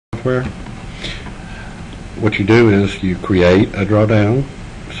software. What you do is you create a DrawDown.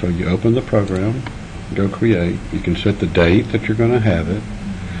 So you open the program, go create. You can set the date that you're going to have it,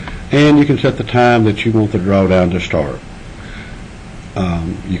 and you can set the time that you want the DrawDown to start.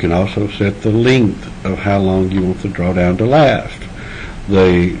 You can also set the length of how long you want the DrawDown to last.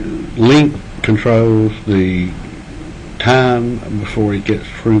 The length controls the time before it gets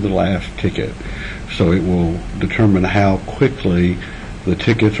through the last ticket, so it will determine how quickly the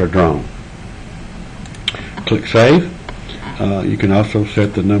tickets are drawn. Click Save. You can also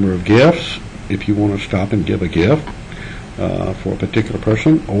set the number of gifts if you want to stop and give a gift for a particular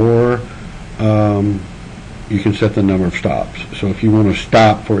person, or you can set the number of stops. So if you want to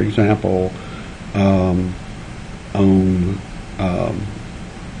stop, for example, on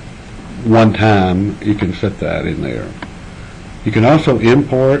one time, you can set that in there. You can also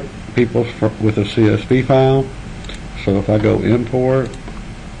import people with a CSV file. So if I go import,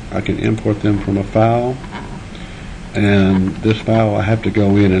 I can import them from a file. And this file, I have to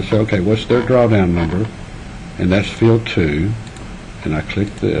go in and say, okay, what's their DrawDown number? And that's field 2. And I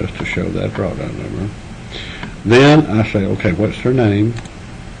click this to show that DrawDown number. Then I say, okay, what's their name?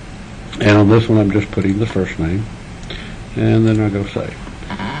 And on this one, I'm just putting the first name. And then I go save.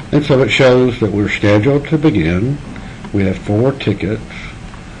 And so it shows that we're scheduled to begin. We have 4 tickets.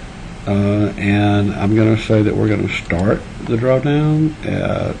 And I'm going to say that we're going to start the DrawDown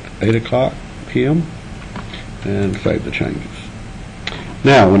at 8 o'clock p.m. and save the changes.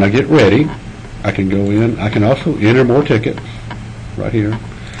 Now, when I get ready, I can go in. I can also enter more tickets right here.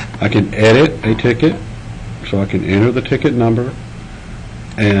 I can edit a ticket, so I can enter the ticket number.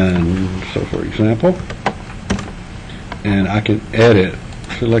 And so, for example, and I can edit,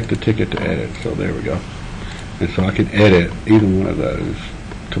 select the ticket to edit. So there we go. And so I can edit either one of those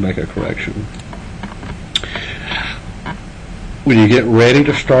to make a correction. When you get ready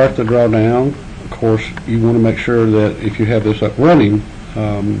to start the DrawDown, of course, you want to make sure that if you have this up running,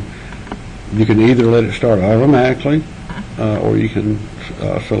 you can either let it start automatically or you can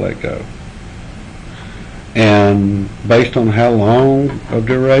select go. And based on how long of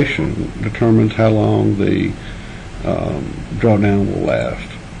duration determines how long the DrawDown will last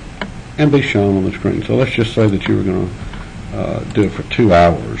and be shown on the screen. So let's just say that you were going to do it for 2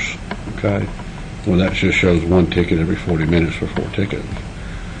 hours. Okay, well, that just shows 1 ticket every 40 minutes for 4 tickets.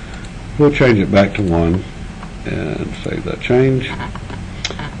 We'll change it back to 1 and save that change.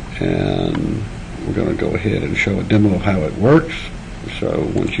 And we're going to go ahead and show a demo of how it works. So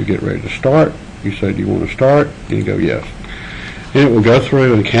once you get ready to start, you say, do you want to start? And you go, yes. And it will go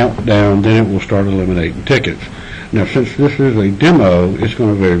through and count down, then it will start eliminating tickets. Now, since this is a demo, it's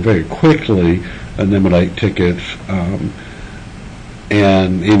going to very, very quickly eliminate tickets.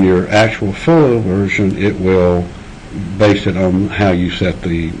 And in your actual full version, it will base it on how you set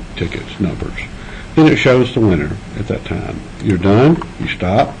the tickets numbers. Then it shows the winner at that time. You're done, you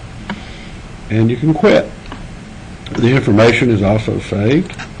stop, and you can quit. The information is also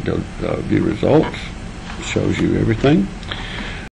saved. Go view results, shows you everything.